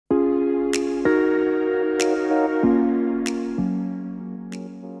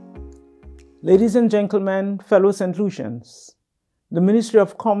Ladies and gentlemen, fellow St. Lucians, the Ministry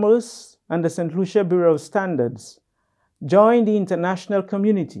of Commerce and the St. Lucia Bureau of Standards join the international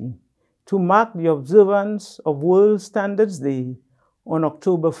community to mark the observance of World Standards Day on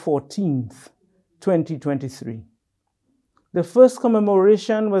October 14th, 2023. The first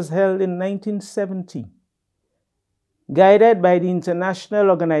commemoration was held in 1970. Guided by the International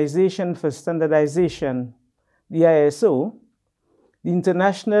Organization for Standardization, the ISO, the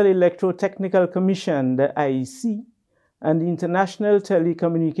International Electrotechnical Commission, the IEC, and the International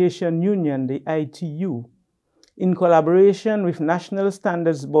Telecommunication Union, the ITU, in collaboration with national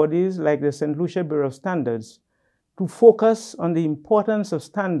standards bodies like the St. Lucia Bureau of Standards, to focus on the importance of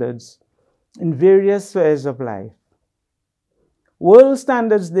standards in various spheres of life. World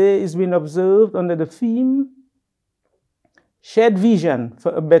Standards Day is being observed under the theme, Shared Vision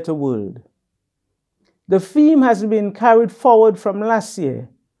for a Better World. The theme has been carried forward from last year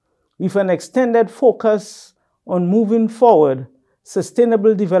with an extended focus on moving forward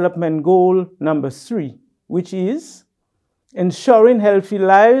Sustainable Development Goal number 3, which is ensuring healthy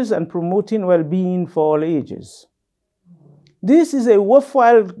lives and promoting well-being for all ages. This is a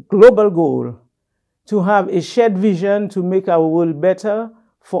worthwhile global goal to have a shared vision to make our world better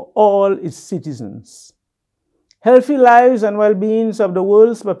for all its citizens. Healthy lives and well-being of the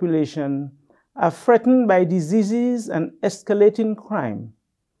world's population are threatened by diseases and escalating crime,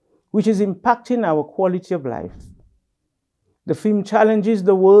 which is impacting our quality of life. The theme challenges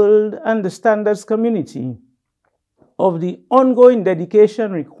the world and the standards community of the ongoing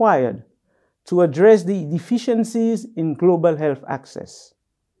dedication required to address the deficiencies in global health access.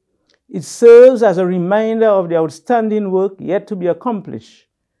 It serves as a reminder of the outstanding work yet to be accomplished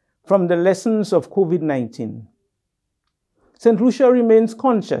from the lessons of COVID-19. St. Lucia remains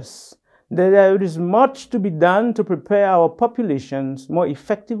conscious that there is much to be done to prepare our populations more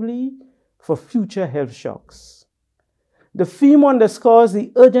effectively for future health shocks. The theme underscores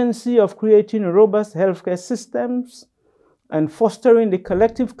the urgency of creating robust healthcare systems and fostering the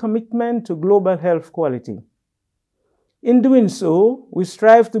collective commitment to global health quality. In doing so, we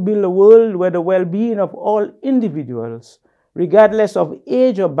strive to build a world where the well-being of all individuals, regardless of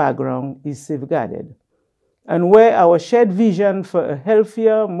age or background, is safeguarded, and where our shared vision for a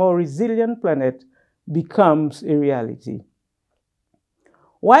healthier, more resilient planet becomes a reality.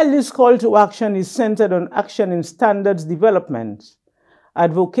 While this call to action is centered on action in standards development,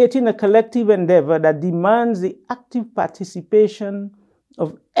 advocating a collective endeavor that demands the active participation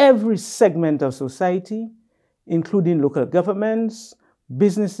of every segment of society, including local governments,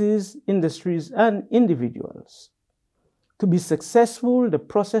 businesses, industries, and individuals. To be successful, the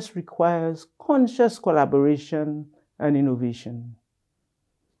process requires conscious collaboration and innovation.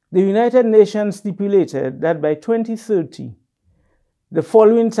 The United Nations stipulated that by 2030, the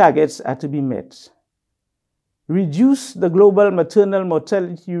following targets are to be met. Reduce the global maternal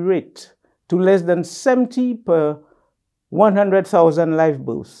mortality rate to less than 70 per 100,000 live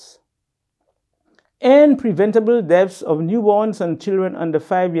births. End preventable deaths of newborns and children under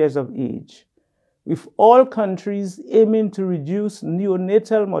 5 years of age, with all countries aiming to reduce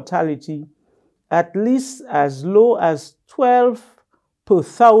neonatal mortality at least as low as 12 per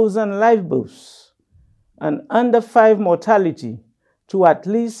 1,000 live births, and under 5 mortality to at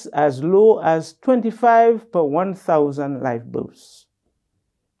least as low as 25 per 1,000 live births.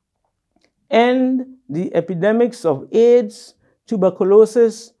 End the epidemics of AIDS,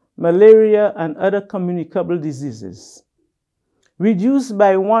 tuberculosis, malaria, and other communicable diseases. Reduce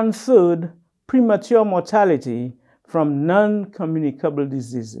by 1/3 premature mortality from non-communicable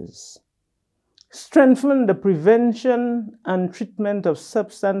diseases. Strengthen the prevention and treatment of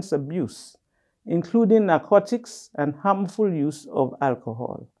substance abuse, including narcotics and harmful use of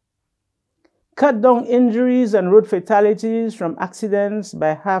alcohol. Cut down injuries and road fatalities from accidents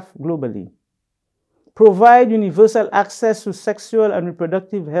by half globally. Provide universal access to sexual and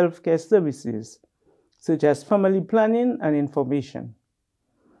reproductive health care services, such as family planning and information.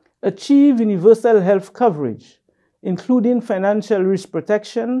 Achieve universal health coverage, including financial risk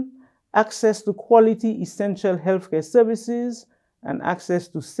protection, access to quality essential healthcare services, and access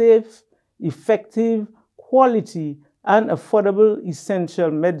to safe, effective, quality, and affordable essential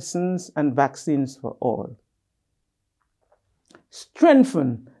medicines and vaccines for all.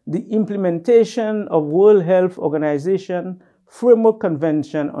 Strengthen the implementation of World Health Organization Framework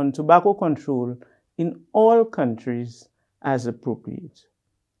Convention on Tobacco Control in all countries as appropriate.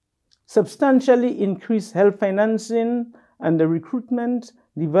 Substantially increase health financing and the recruitment,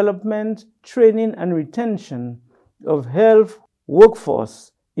 development, training, and retention of health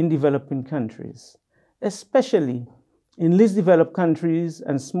workforce in developing countries, especially in least developed countries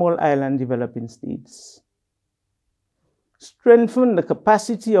and small island developing states. Strengthen the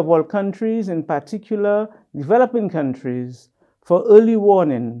capacity of all countries, in particular developing countries, for early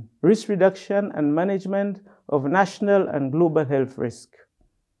warning, risk reduction, and management of national and global health risk.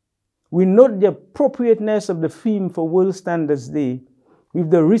 We note the appropriateness of the theme for World Standards Day with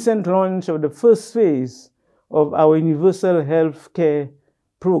the recent launch of the first phase of our Universal Health Care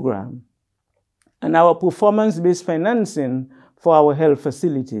Program and our performance-based financing for our health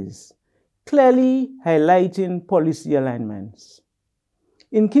facilities, clearly highlighting policy alignments.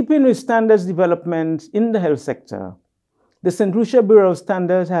 In keeping with standards development in the health sector, the St. Lucia Bureau of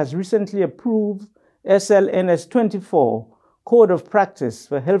Standards has recently approved SLNS 24 Code of Practice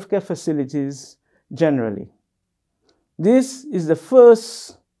for Healthcare Facilities generally. This is the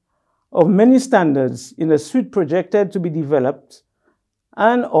first of many standards in a suite projected to be developed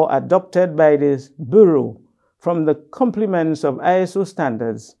and or adopted by the Bureau from the complements of ISO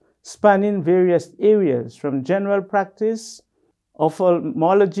standards spanning various areas from general practice,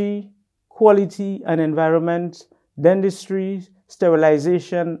 ophthalmology, quality and environment, dentistry,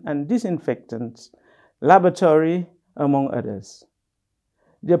 sterilization and disinfectants, laboratory, among others.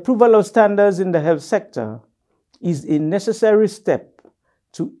 The approval of standards in the health sector is a necessary step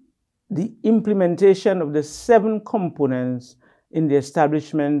to the implementation of the 7 components in the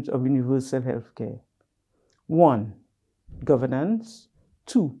establishment of universal health care. 1. Governance.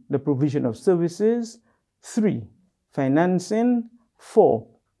 2. The provision of services. 3. Financing. 4.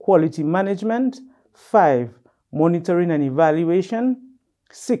 Quality management. 5. Monitoring and evaluation.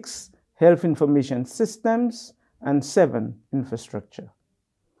 6. Health information systems. And 7. Infrastructure.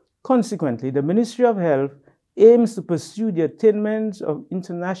 Consequently, the Ministry of Health aims to pursue the attainment of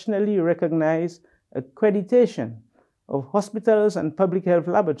internationally recognized accreditation of hospitals and public health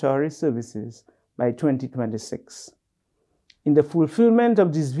laboratory services by 2026. In the fulfillment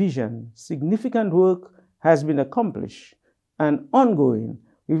of this vision, significant work has been accomplished and ongoing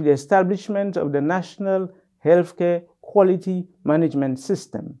with the establishment of the National Healthcare Quality Management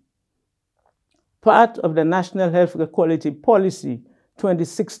System, part of the National Healthcare Quality Policy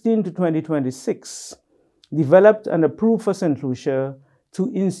 2016 to 2026, developed and approved for St. Lucia to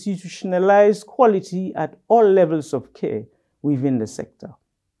institutionalize quality at all levels of care within the sector.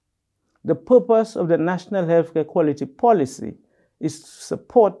 The purpose of the National Healthcare Quality Policy is to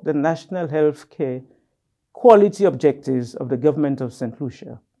support the national healthcare quality objectives of the government of St.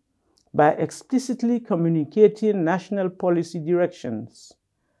 Lucia by explicitly communicating national policy directions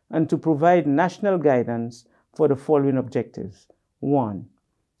and to provide national guidance for the following objectives. 1.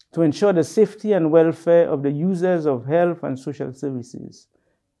 To ensure the safety and welfare of the users of health and social services.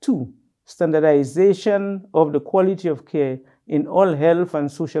 2. Standardization of the quality of care in all health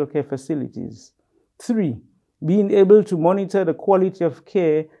and social care facilities. 3. Being able to monitor the quality of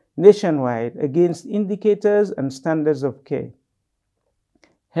care nationwide against indicators and standards of care.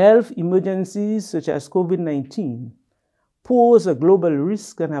 Health emergencies such as COVID-19 pose a global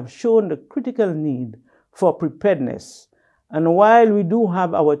risk and have shown the critical need for preparedness. And while we do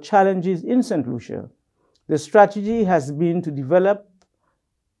have our challenges in St. Lucia, the strategy has been to develop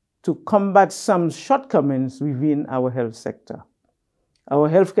to combat some shortcomings within our health sector. Our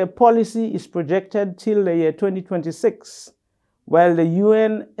healthcare policy is projected till the year 2026, while the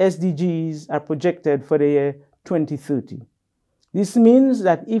UN SDGs are projected for the year 2030. This means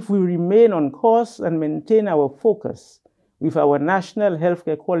that if we remain on course and maintain our focus with our National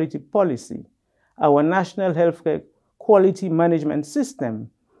Healthcare Quality Policy, our National Healthcare Quality Management System,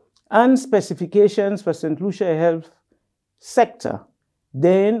 and specifications for St. Lucia health sector,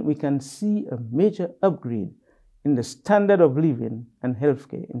 then we can see a major upgrade in the standard of living and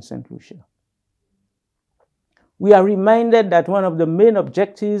healthcare in St. Lucia. We are reminded that one of the main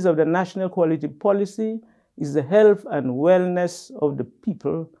objectives of the National Quality Policy is the health and wellness of the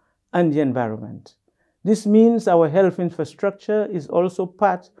people and the environment. This means our health infrastructure is also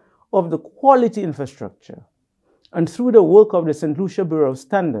part of the quality infrastructure. And through the work of the St. Lucia Bureau of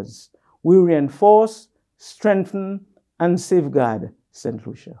Standards, we reinforce, strengthen, and safeguard St.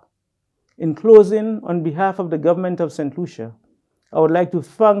 Lucia. In closing, on behalf of the government of St. Lucia, I would like to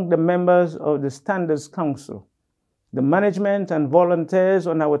thank the members of the Standards Council, the management and volunteers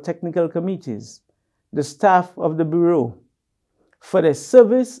on our technical committees, the staff of the Bureau, for their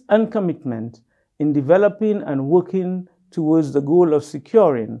service and commitment in developing and working towards the goal of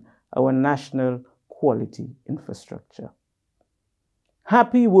securing our national quality infrastructure.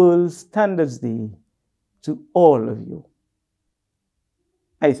 Happy World Standards Day to all of you.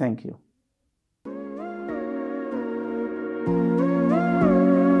 I thank you.